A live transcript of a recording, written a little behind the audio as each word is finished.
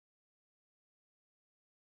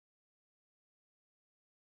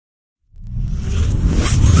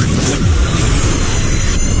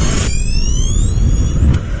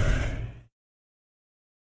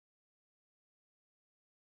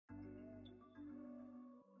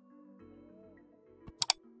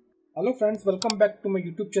Hello friends, welcome back to my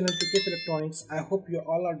YouTube channel PKF Electronics. I hope you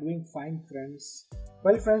all are doing fine friends.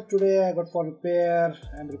 Well friends, today I got for repair.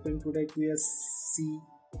 I am repairing today QSC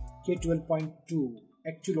K12.2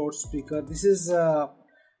 Active Loudspeaker. This is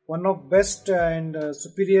one of best and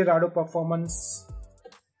superior audio performance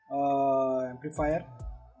amplifier.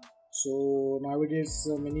 So nowadays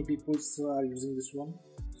many people are using this one.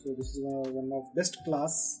 So this is one of best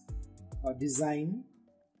class design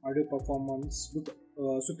audio performance with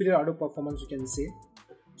superior audio performance, you can say.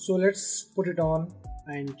 So let's put it on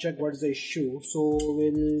and check what is the issue. So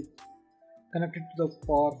we'll connect it to the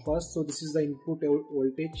power first. So this is the input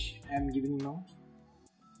voltage I am giving now.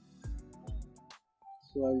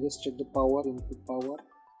 So I'll just check the power, input power.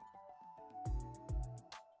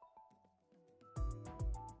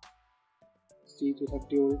 See, to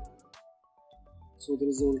 30 volt. So there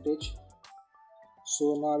is a voltage.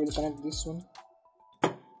 So now I will connect this one.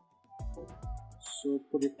 So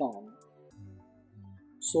put it on.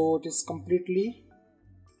 So it is completely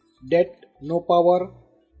dead, no power.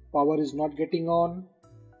 Power is not getting on.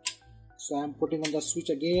 So I am putting on the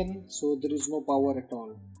switch again. So there is no power at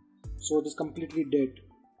all. So it is completely dead.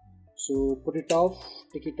 So put it off,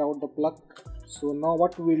 take it out the plug. So now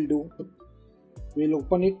what we will do, we will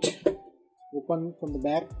open it, open from the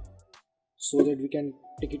back, so that we can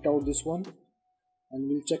take it out this one, and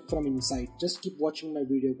we'll check from inside. Just keep watching my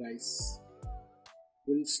video guys.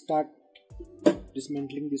 We'll start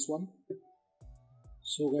dismantling this one.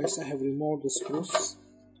 So guys, I have removed the screws.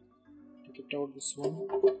 Take it out this one.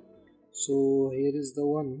 So here is the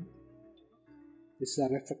one. This is a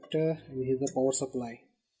reflector and here is the power supply.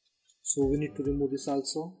 So we need to remove this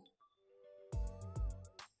also.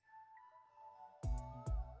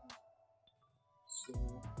 So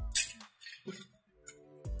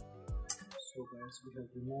guys, we have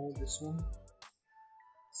removed this one.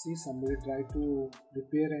 See, somebody tried to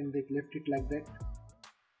repair and they left it like that.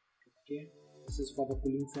 Okay, this is for the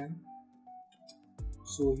cooling fan.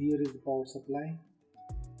 So here is the power supply.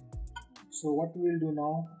 So what we will do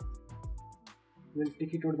now, we will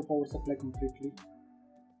take it out of the power supply completely.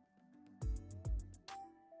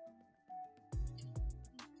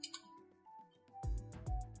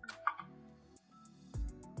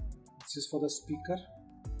 This is for the speaker.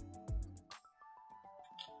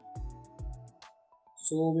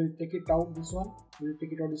 So we'll take it out this one. We'll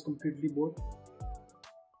take it out this completely board.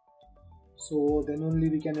 So then only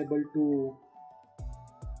we can able to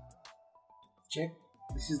check.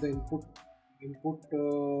 This is the input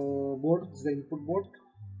board. This is the input board,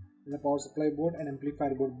 and the power supply board and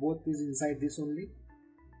amplifier board. Both is inside this only.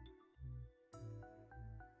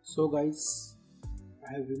 So guys,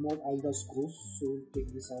 I have removed all the screws. So we'll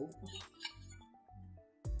take this out.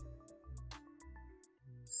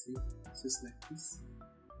 See, this is like this.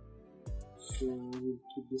 So we'll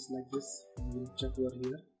keep this like this and we'll check over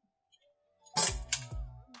here.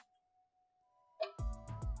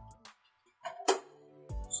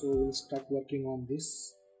 So we'll start working on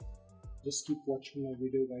this. Just keep watching my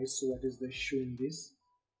video guys. So what is the issue in this?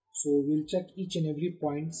 So we'll check each and every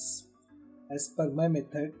points as per my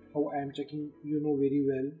method, how I am checking, you know very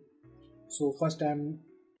well. So first I am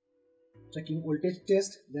checking voltage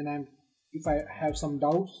test, then if I have some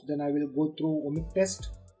doubts, then I will go through ohmic test.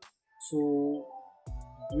 So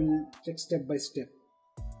we'll check step by step.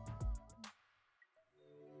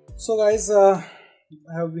 So guys,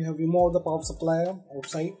 we have removed the power supply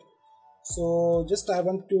outside. So just I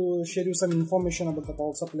want to share you some information about the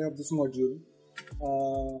power supply of this module.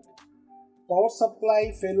 Power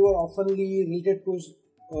supply failure oftenly related to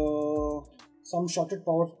some shorted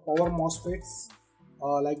power MOSFETs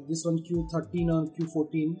like this one Q13 or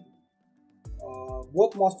Q14.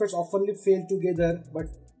 Both MOSFETs oftenly fail together, but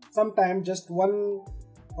sometimes just one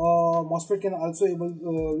MOSFET can also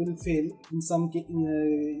will fail in some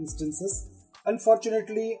instances.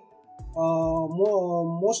 Unfortunately,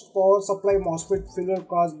 most power supply MOSFET failure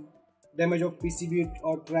cause damage of PCB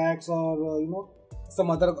or tracks or some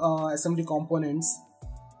other assembly components.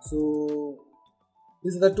 So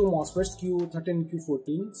these are the two MOSFETs, Q13 and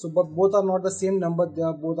Q14. So but both are not the same number, they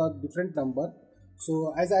are both are different number.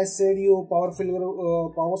 So as I said, power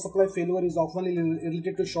supply failure is often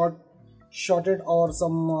related to shorted or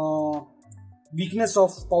some weakness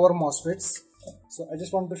of power MOSFETs. So I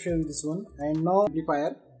just want to show you this one. And now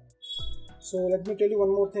amplifier. So let me tell you one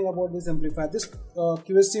more thing about this amplifier. This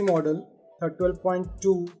QSC model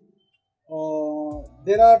 12.2.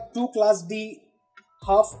 There are two class D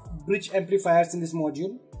half bridge amplifiers in this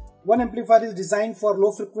module. One amplifier is designed for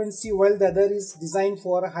low frequency while the other is designed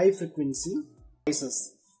for high frequency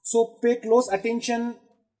devices. So pay close attention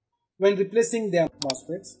when replacing their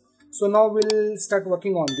MOSFETs. So now we'll start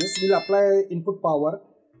working on this. We'll apply input power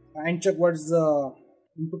and check what's the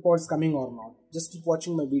input power is coming or not. Just keep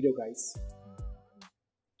watching my video, guys.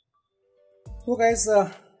 So guys,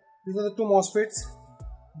 these are the two MOSFETs.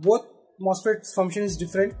 Both MOSFETs function is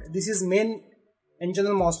different. This is main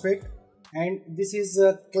N-channel MOSFET and this is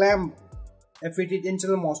clamp FET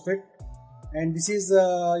N-channel MOSFET, and this is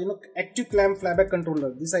active clamp flyback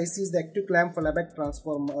controller. This IC is the active clamp flyback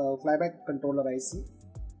flyback controller IC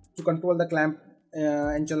to control the clamp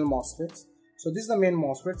N-channel MOSFETs. So this is the main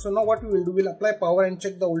MOSFET. So now what we will do, we'll apply power and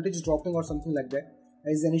check the voltage is dropping or something like that.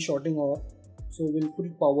 Is there any shorting or so we'll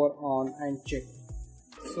put power on and check.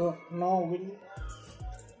 So now we'll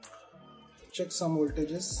check some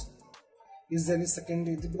voltages. Is there any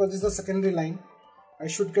secondary, because this is the secondary line, I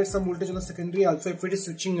should get some voltage on the secondary also if it is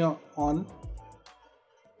switching on.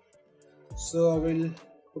 So I will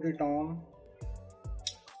put it on.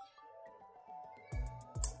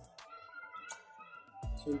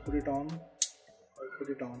 So we'll put it on. I'll put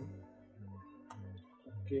it on.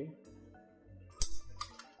 Okay.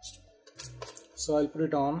 So I'll put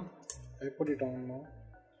it on. I put it on now.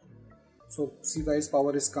 So see guys,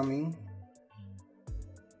 power is coming.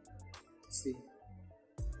 See.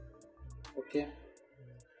 Okay.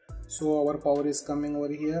 So our power is coming over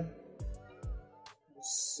here.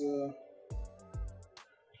 So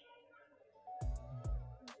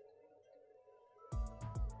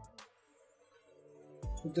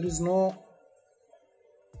there is no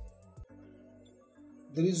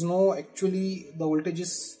actually the voltage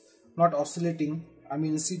is not oscillating. I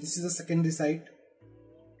mean, see, this is the secondary side.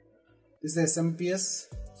 This is SMPS.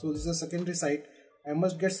 So this is the secondary side. I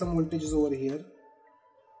must get some voltages over here.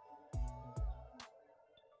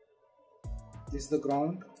 This is the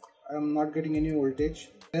ground. I am not getting any voltage.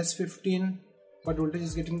 Plus 15, but voltage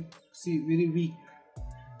is getting, see, very weak.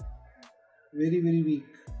 Very weak.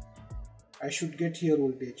 I should get here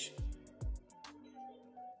voltage.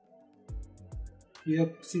 Here,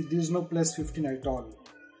 see, there is no plus 15 at all.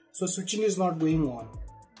 So switching is not going on.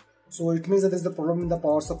 So it means that there is the problem in the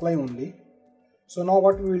power supply only. So now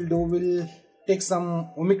what we will do, we'll take some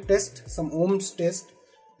ohmic test, some ohms test.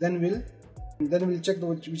 Then we'll check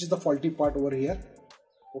which is the faulty part over here.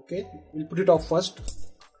 Okay, we'll put it off first.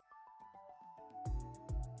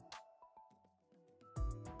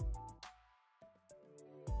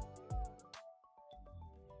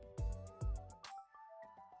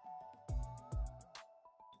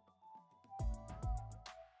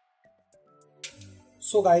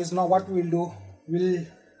 So guys, now what we will do, we'll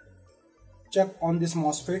check on this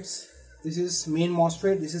MOSFETs. This is main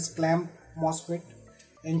MOSFET, this is clamp MOSFET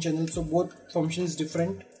and channel, so both functions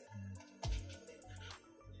different.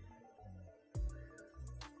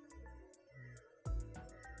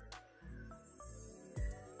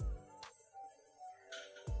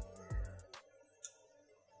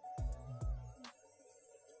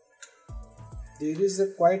 There is a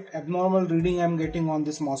quite abnormal reading I am getting on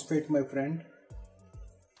this MOSFET, my friend.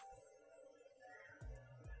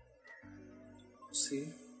 See,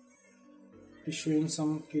 it's showing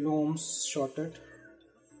some kilo ohms shorted.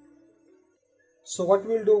 So what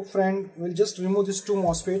we'll do, friend, we'll just remove this two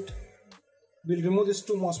MOSFET. We'll remove this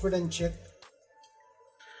two MOSFET and check.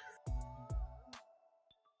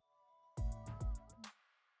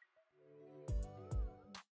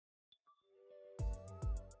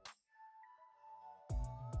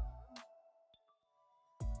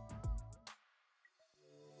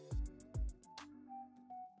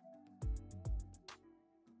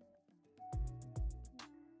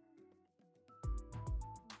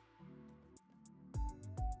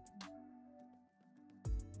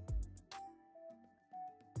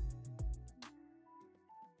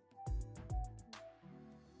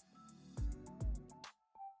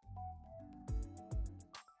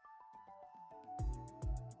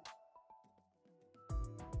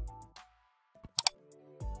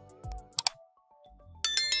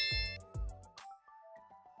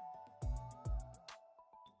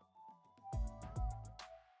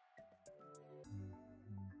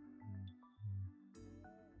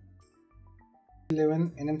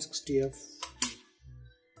 NM60F.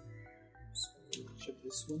 So check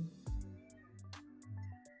this one.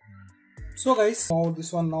 So guys, now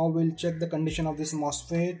this one, now we'll check the condition of this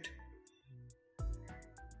MOSFET.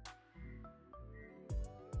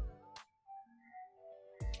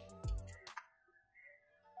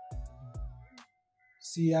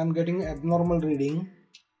 See, I'm getting abnormal reading.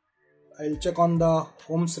 I'll check on the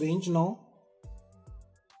ohms range now.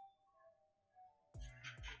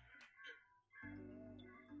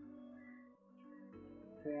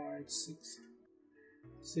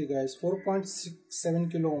 See guys,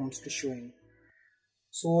 4.67 kilo ohms is showing.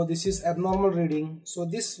 So this is abnormal reading. So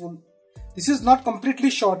this is not completely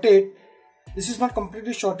shorted. This is not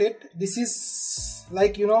completely shorted. This is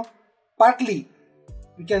like, you know, partly,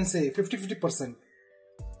 we can say 50-50%.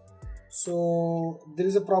 So there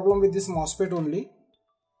is a problem with this MOSFET only.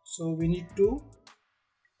 So we need to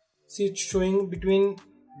see it showing between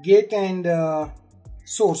gate and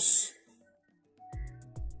source.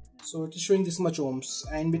 So it is showing this much ohms,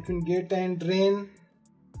 and between gate and drain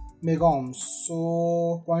mega ohms,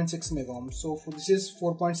 so 0.6 mega ohms. So for this is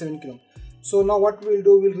 4.7 kilo. So now what we'll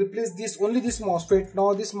do, we'll replace this, only this MOSFET.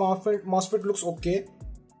 Now this MOSFET looks okay.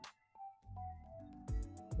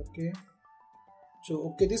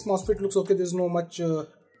 So okay, this MOSFET looks okay. There's no much, the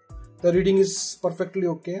reading is perfectly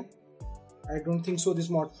okay. I don't think so this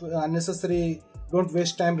MOSFET unnecessary. Don't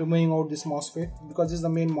waste time removing out this MOSFET, because this is the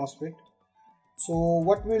main MOSFET. So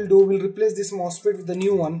what we'll do, we'll replace this MOSFET with the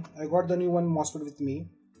new one. I got the new one MOSFET with me.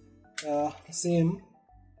 Same.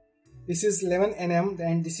 This is 11 nm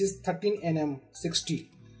and this is 13 nm 60.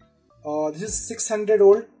 This is 600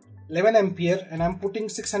 volt 11 ampere, and I'm putting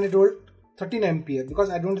 600 volt 13 ampere because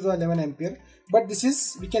I don't have 11 ampere. But this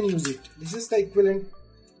is, we can use it. This is the equivalent.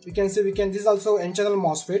 We can say this is also N-channel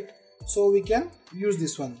MOSFET, so we can use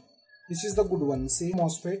this one. This is the good one. See,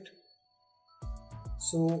 MOSFET.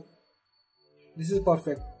 So this is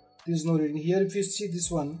perfect. There is no reading here. If you see this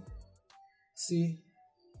one, see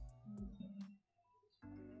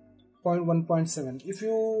 0.1, 0.7. If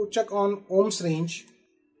you check on ohms range,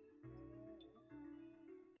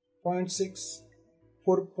 0.6,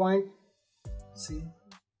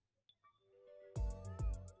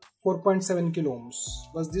 4.7 kilo ohms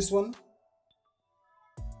was this one.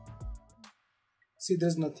 See,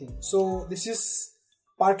 there's nothing. So this is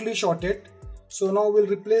partly shorted. So now we'll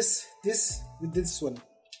replace this with this one.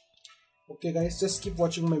 Okay guys, just keep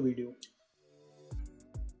watching my video.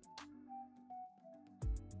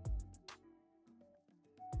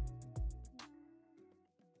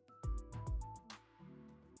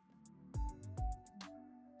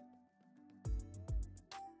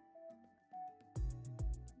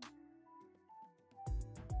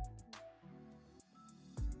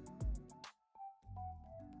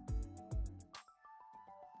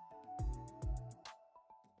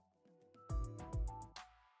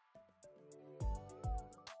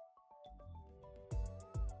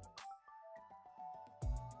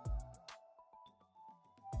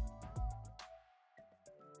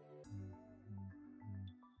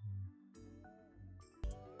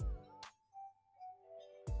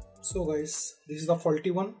 So guys, this is the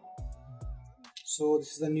faulty one. So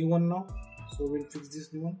this is the new one now. So we'll fix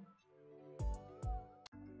this new one.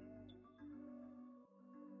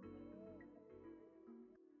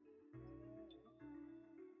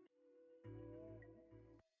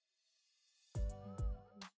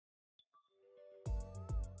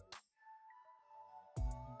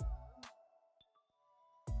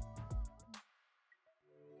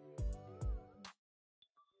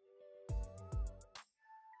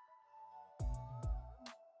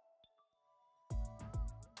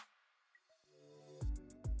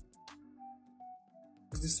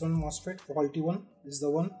 This one MOSFET, faulty one. This is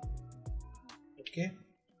the one. Okay,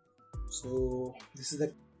 so this is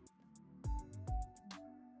the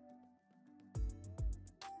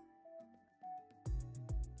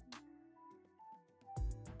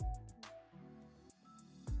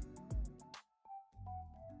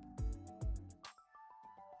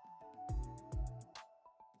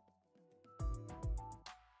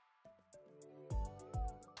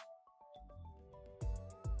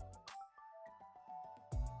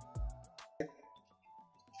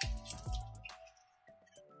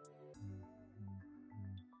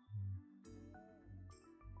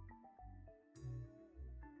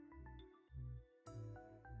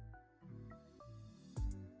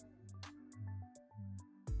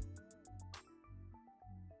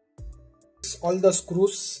all the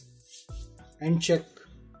screws and check.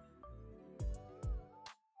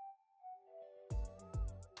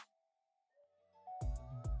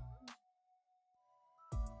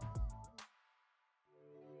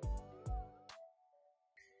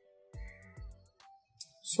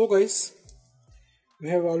 So guys, we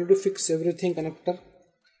have already fixed everything connector.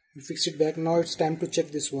 We fixed it back. Now it's time to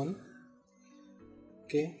check this one.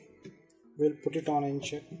 Okay, we'll put it on and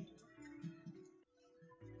check.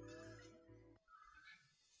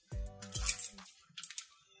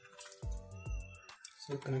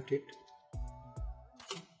 So connect it.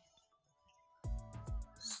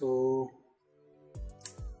 So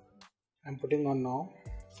I'm putting on now.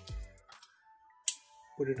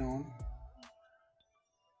 Put it on.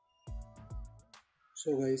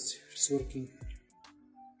 So guys, it's working.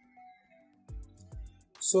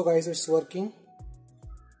 So guys, it's working.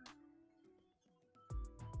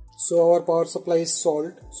 So our power supply is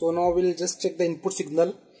solved. So now we'll just check the input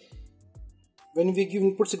signal. When we give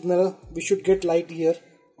input signal, we should get light here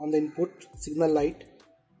on the input signal light.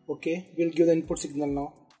 Okay, we'll give the input signal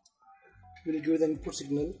now. We'll give the input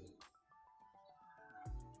signal.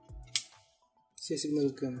 Say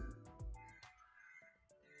signal came.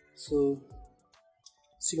 So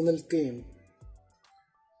signal came.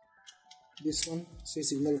 This one, say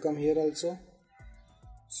signal come here also.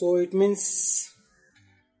 So it means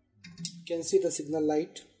you can see the signal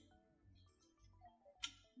light.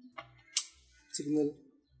 Signal.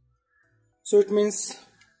 So it means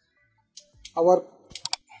our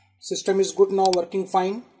system is good now, working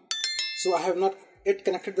fine. So I have not yet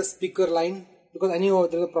connected the speaker line because anyhow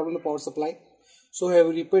there is a problem with the power supply. So I have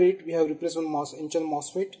repaired it. We have replaced one N-channel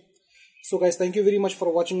MOSFET. So guys, thank you very much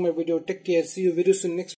for watching my video. Take care. See you very soon next.